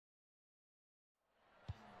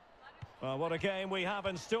Well, what a game we have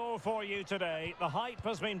in store for you today. The hype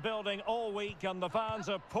has been building all week and the fans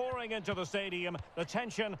are pouring into the stadium. The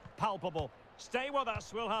tension palpable. Stay with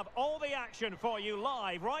us. We'll have all the action for you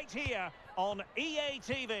live right here on EA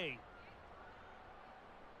TV.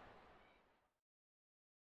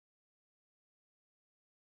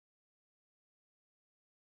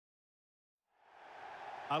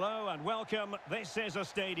 Hello and welcome. This is a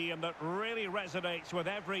stadium that really resonates with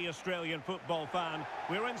every Australian football fan.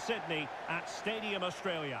 We're in Sydney at Stadium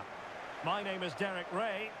Australia. My name is Derek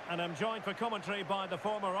Ray and I'm joined for commentary by the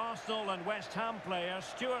former Arsenal and West Ham player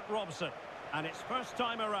Stuart Robson. And it's first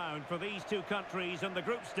time around for these two countries in the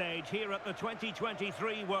group stage here at the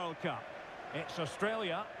 2023 World Cup. It's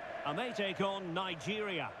Australia and they take on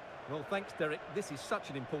Nigeria. Well, thanks, Derek. This is such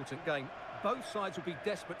an important game. Both sides will be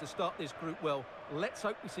desperate to start this group well. Let's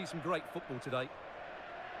hope we see some great football today.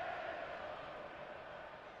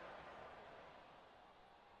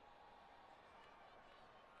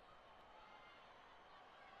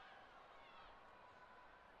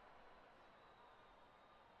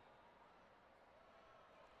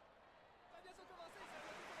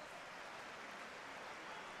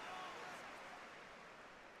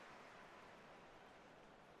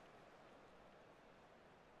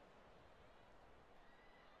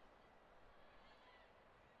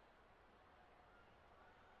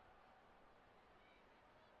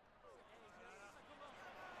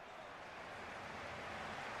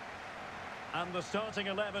 And the starting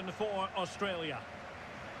 11 for Australia.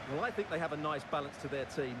 Well, I think they have a nice balance to their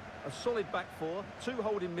team. A solid back four, two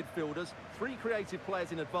holding midfielders, three creative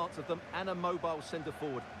players in advance of them, and a mobile centre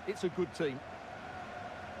forward. It's a good team.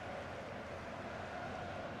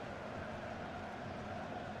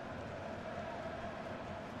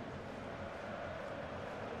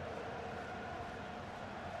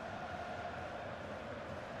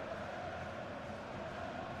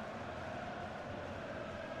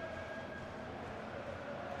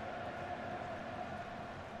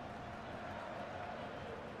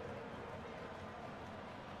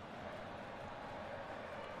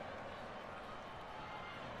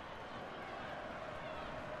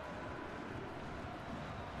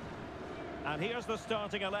 And here's the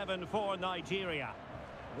starting 11 for Nigeria.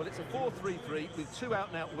 Well, it's a 4-3-3 with two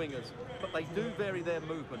out-and-out wingers, but they do vary their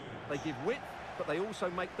movement. They give width, but they also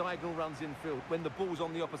make diagonal runs infield when the ball's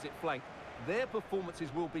on the opposite flank. Their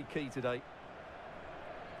performances will be key today.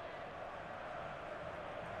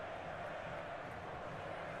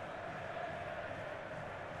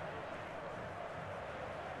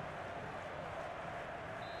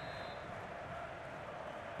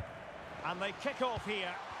 And they kick off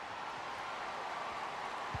here.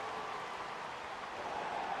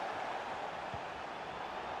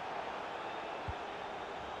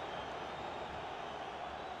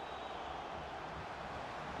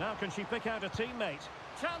 Now can she pick out a teammate?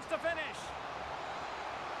 Chance to finish.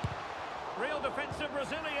 Real defensive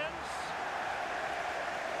resilience.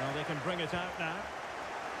 Well, they can bring it out now.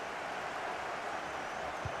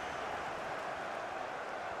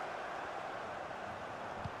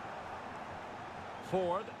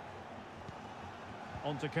 Ford.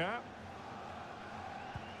 On to Kerr.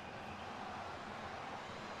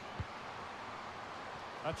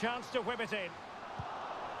 A chance to whip it in.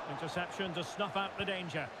 Interception to snuff out the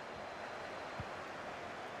danger.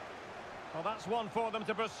 Well, that's one for them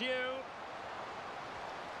to pursue.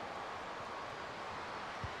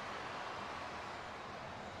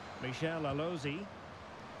 Michel Alozie.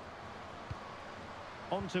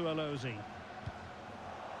 On to Alozie.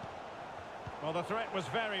 Well, the threat was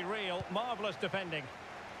very real. Marvellous defending.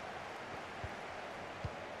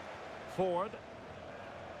 Ford.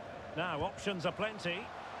 Now, options are plenty.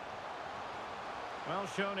 Well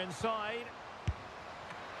shown inside.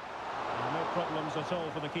 No problems at all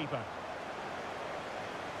for the keeper.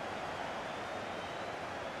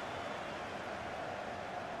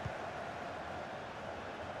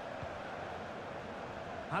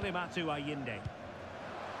 Halimatu Ayinde.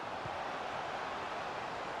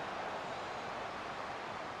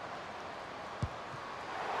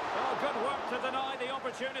 Oh, good work to deny the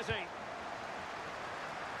opportunity.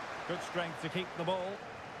 Good strength to keep the ball.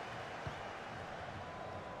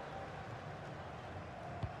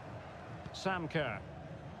 Sam Kerr.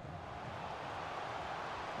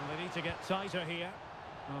 And they need to get tighter here.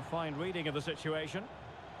 A fine reading of the situation.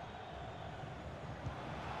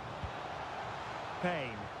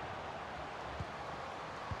 Payne.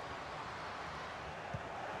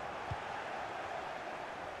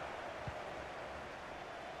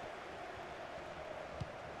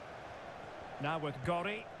 Now with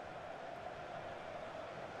Gori.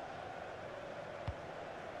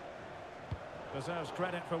 The Deserves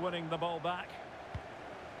credit for winning the ball back.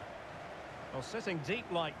 Well, sitting deep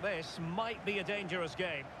like this might be a dangerous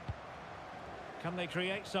game. Can they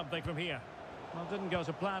create something from here? Well, didn't go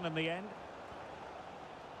to plan in the end.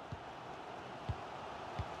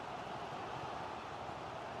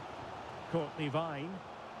 Courtney Vine.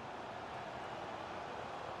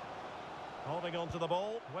 Holding on to the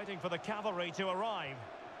ball, waiting for the cavalry to arrive.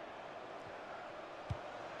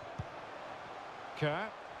 Kerr.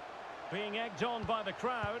 Being egged on by the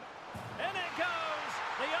crowd. In it goes!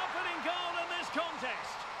 The opening goal in this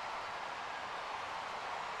contest.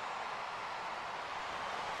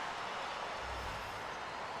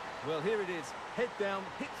 Well, here it is. Head down,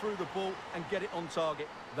 hit through the ball and get it on target.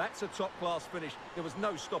 That's a top-class finish. There was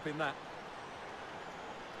no stopping that.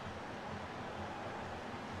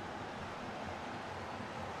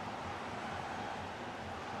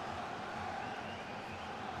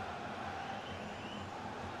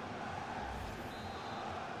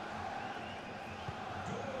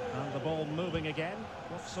 And the ball moving again.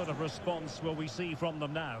 What sort of response will we see from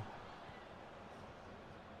them now?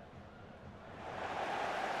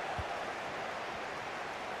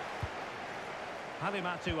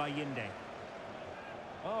 Halimatu Ayinde.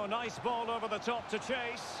 Oh, nice ball over the top to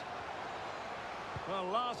chase. Well,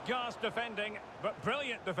 last gasp defending, but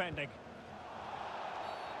brilliant defending.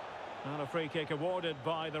 And a free kick awarded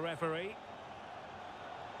by the referee.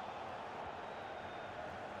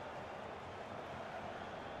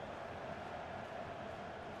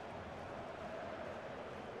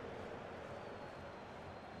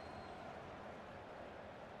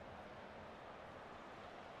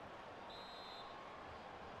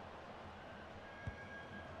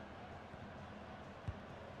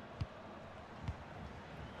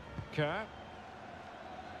 Kerr.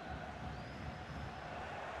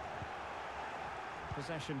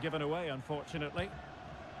 Possession given away, unfortunately.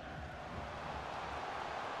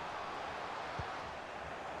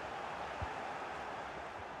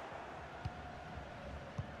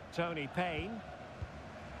 Tony Payne.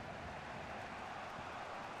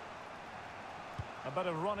 A bit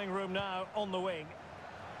of running room now on the wing.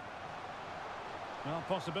 Well,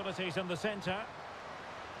 possibilities in the centre.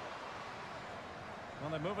 Well,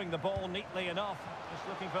 they're moving the ball neatly enough. Just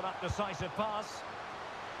looking for that decisive pass.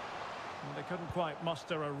 Well, they couldn't quite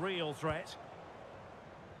muster a real threat.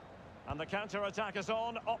 And the counter-attack is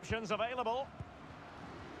on. Options available.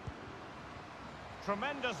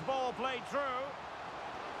 Tremendous ball played through.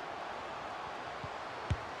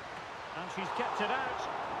 And she's kept it out.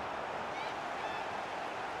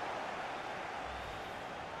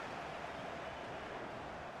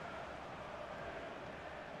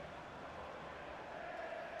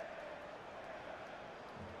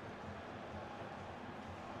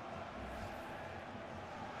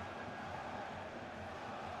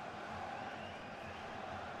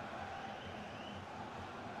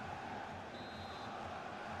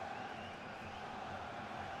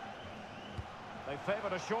 They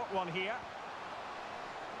favoured a short one here.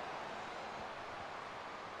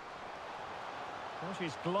 Well,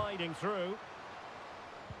 she's gliding through.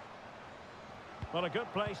 Well, a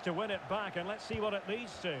good place to win it back, and let's see what it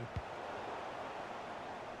leads to.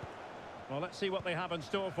 Well, let's see what they have in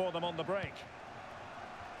store for them on the break.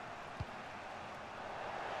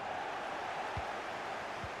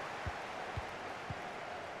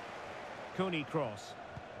 Cooney cross.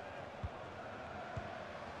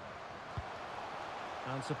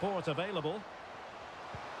 And support available.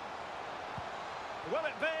 Will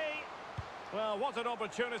it be? Well, what an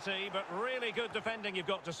opportunity, but really good defending, you've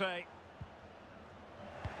got to say.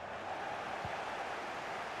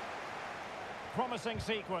 Promising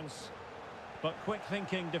sequence, but quick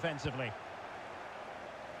thinking defensively.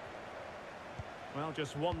 Well,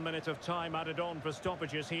 just 1 minute of time added on for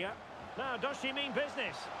stoppages here. Now, does she mean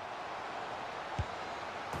business?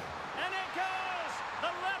 And it goes! The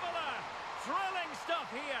leveller! Thrilling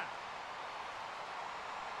stuff here.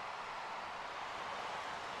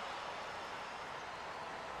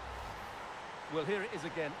 Well, here it is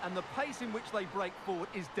again, and the pace in which they break forward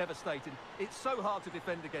is devastating. It's so hard to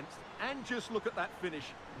defend against. And just look at that finish.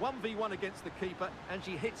 1v1 against the keeper, and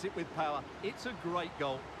she hits it with power. It's a great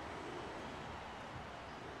goal.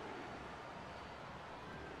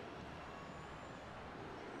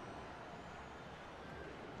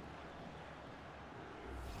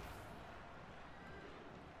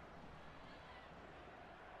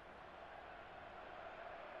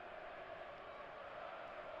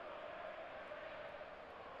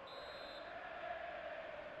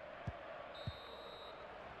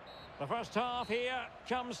 The first half here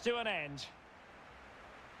comes to an end.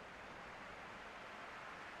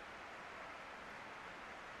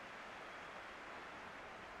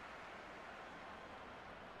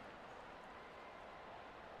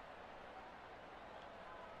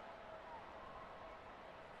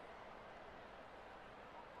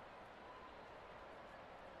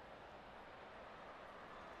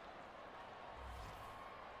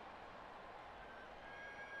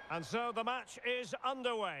 And so the match is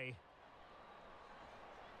underway.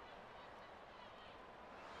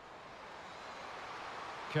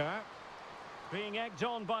 Kerr being egged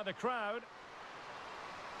on by the crowd.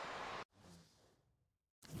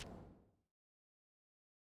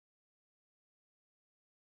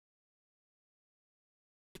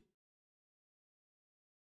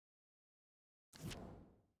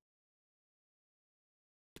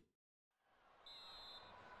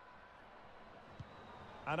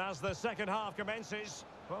 And as the second half commences,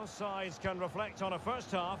 both sides can reflect on a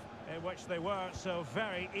first half in which they were so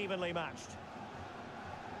very evenly matched.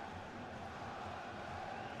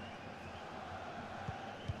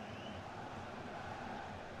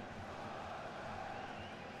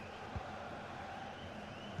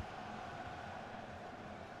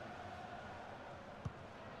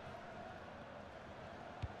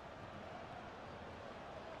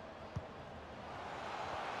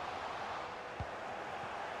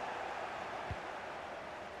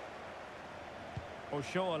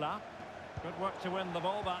 Oshoala. Good work to win the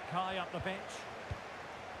ball back high up the pitch.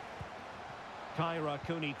 Kyra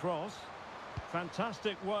Cooney cross.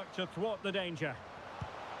 Fantastic work to thwart the danger.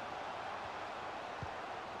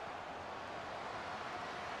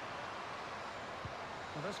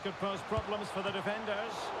 Well, this could pose problems for the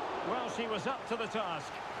defenders. Well, she was up to the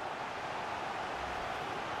task.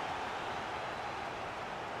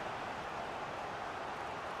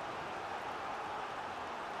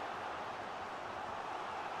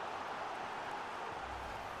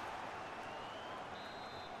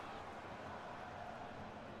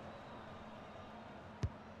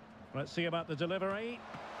 Let's see about the delivery.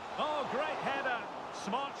 Oh, great header.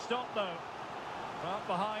 Smart stop, though. Well,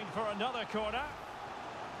 behind for another corner.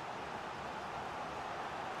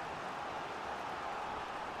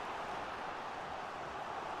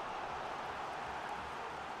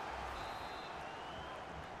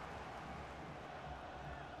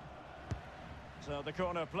 So the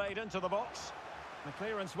corner played into the box. The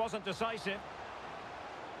clearance wasn't decisive.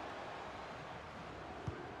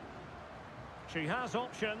 She has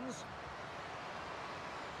options.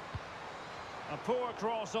 A poor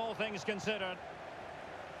cross, all things considered.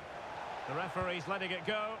 The referee's letting it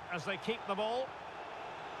go as they keep the ball.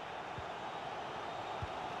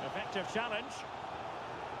 Effective challenge.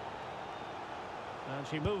 And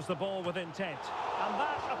she moves the ball with intent. And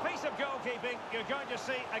that's a piece of goalkeeping you're going to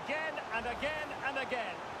see again and again and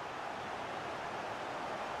again.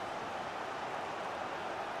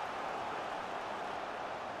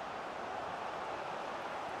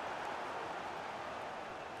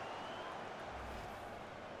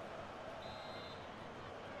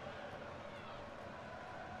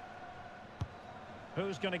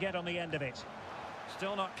 Who's going to get on the end of it?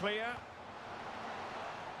 Still not clear.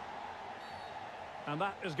 And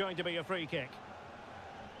that is going to be a free kick.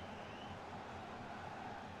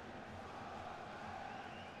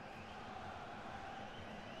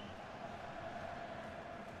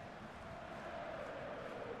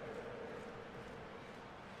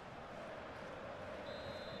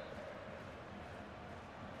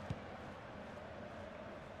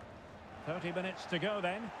 "30 minutes to go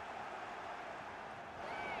then.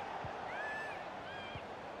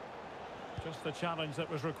 Just the challenge that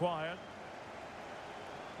was required.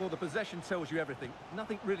 Well, the possession tells you everything.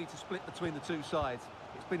 Nothing really to split between the two sides.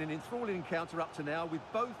 It's been an enthralling encounter up to now, with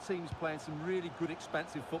both teams playing some really good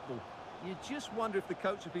expansive football. You just wonder if the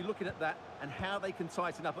coach will be looking at that and how they can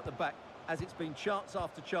tighten up at the back, as it's been chance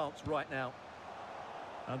after chance right now.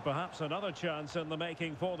 And perhaps another chance in the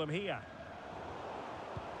making for them here.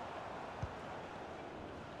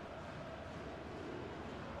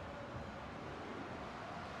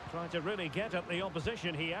 Trying to really get at the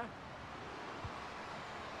opposition here.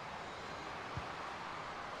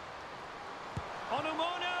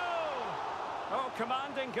 Onumono! Oh,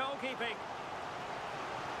 commanding goalkeeping.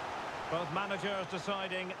 Both managers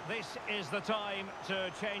deciding this is the time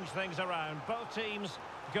to change things around. Both teams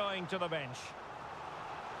going to the bench.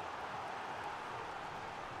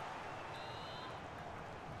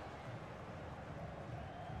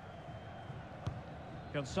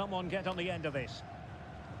 Can someone get on the end of this?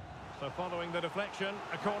 So following the deflection,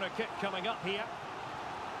 a corner kick coming up here.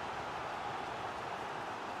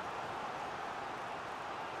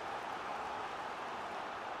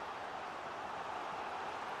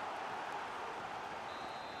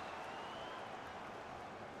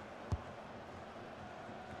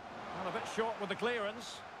 Well, a bit short with the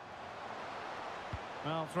clearance.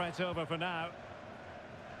 Well, threat over for now.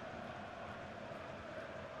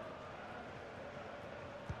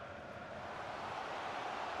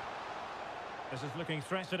 This is looking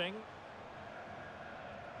threatening.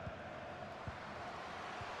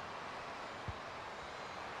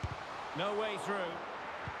 No way through.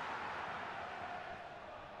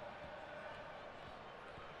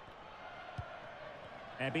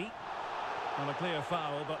 Ebby. On a clear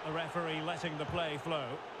foul, but the referee letting the play flow.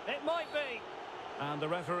 It might be. And the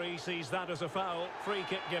referee sees that as a foul. Free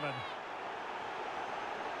kick given.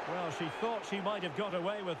 Well, she thought she might have got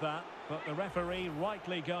away with that, but the referee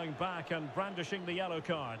rightly going back and brandishing the yellow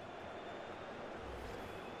card.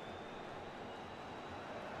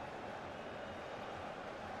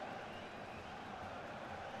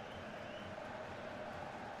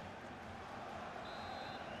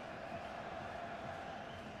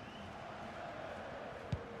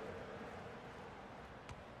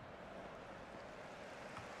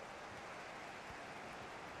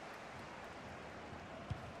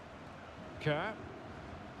 Kerr.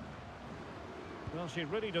 Well, she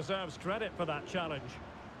really deserves credit for that challenge.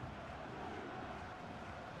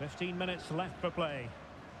 15 minutes left for play.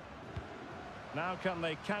 Now can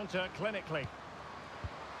they counter clinically?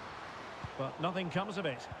 But nothing comes of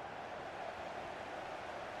it.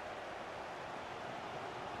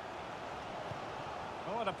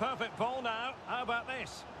 Oh, and a perfect ball now. How about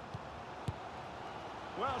this?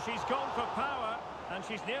 Well, she's gone for power, and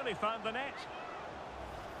she's nearly found the net.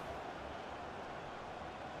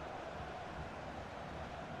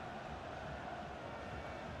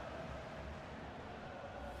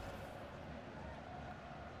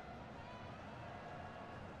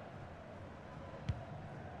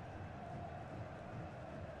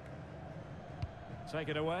 Take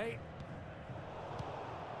it away.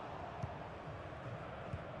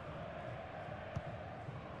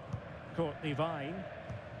 Courtney Vine.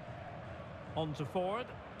 On to Ford.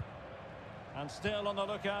 And still on the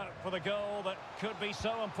lookout for the goal that could be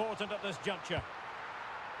so important at this juncture.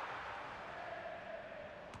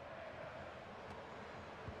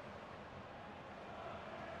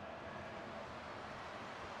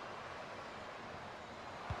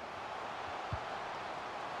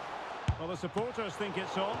 Well, the supporters think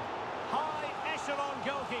it's on. High echelon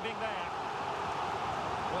goalkeeping there.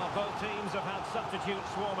 Well, both teams have had substitutes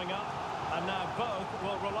swarming up, and now both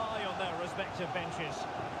will rely on their respective benches.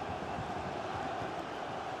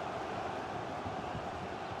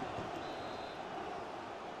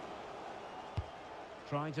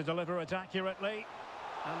 Trying to deliver it accurately,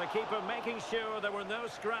 and the keeper making sure there were no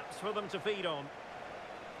scraps for them to feed on.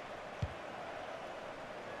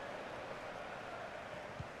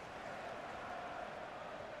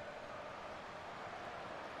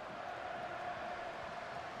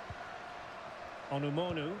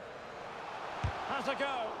 Onumonu has a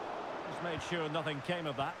go. Just made sure nothing came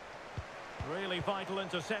of that. Really vital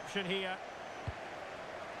interception here.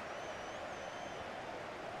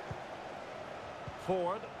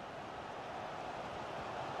 Ford.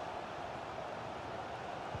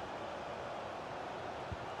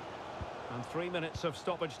 And 3 minutes of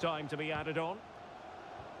stoppage time to be added on.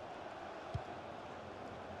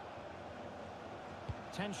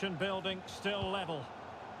 Tension building, still level.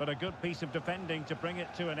 But a good piece of defending to bring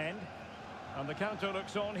it to an end. And the counter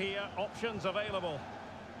looks on here, options available.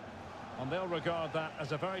 And they'll regard that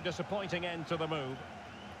as a very disappointing end to the move.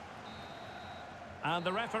 And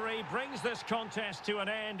the referee brings this contest to an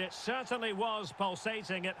end. It certainly was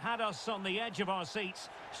pulsating. It had us on the edge of our seats.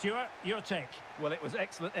 Stuart, your take? Well, it was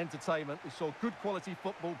excellent entertainment. We saw good quality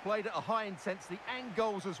football, played at a high intensity and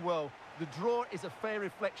goals as well. The draw is a fair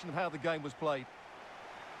reflection of how the game was played.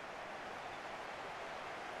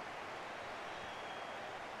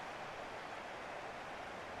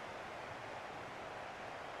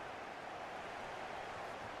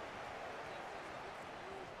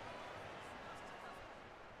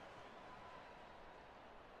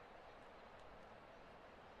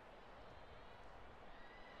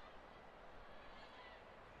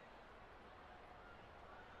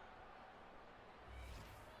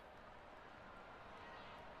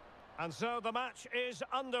 And so the match is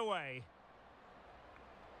underway.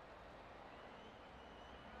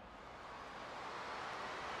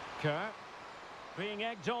 Kerr being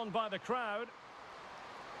egged on by the crowd.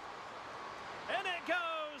 In it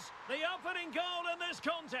goes! The opening goal in this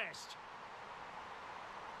contest.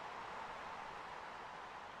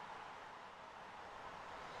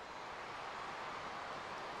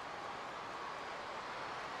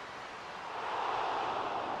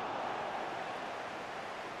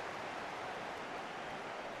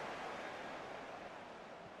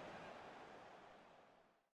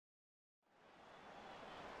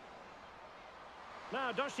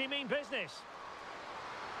 Now, does she mean business?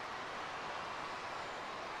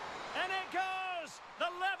 And it goes! The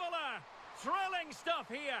leveller! Thrilling stuff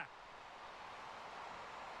here.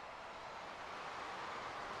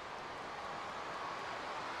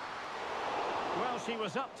 she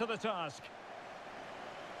was up to the task.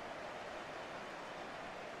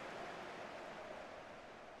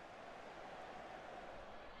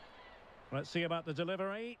 Let's see about the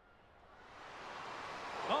delivery.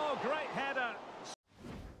 Oh, great header.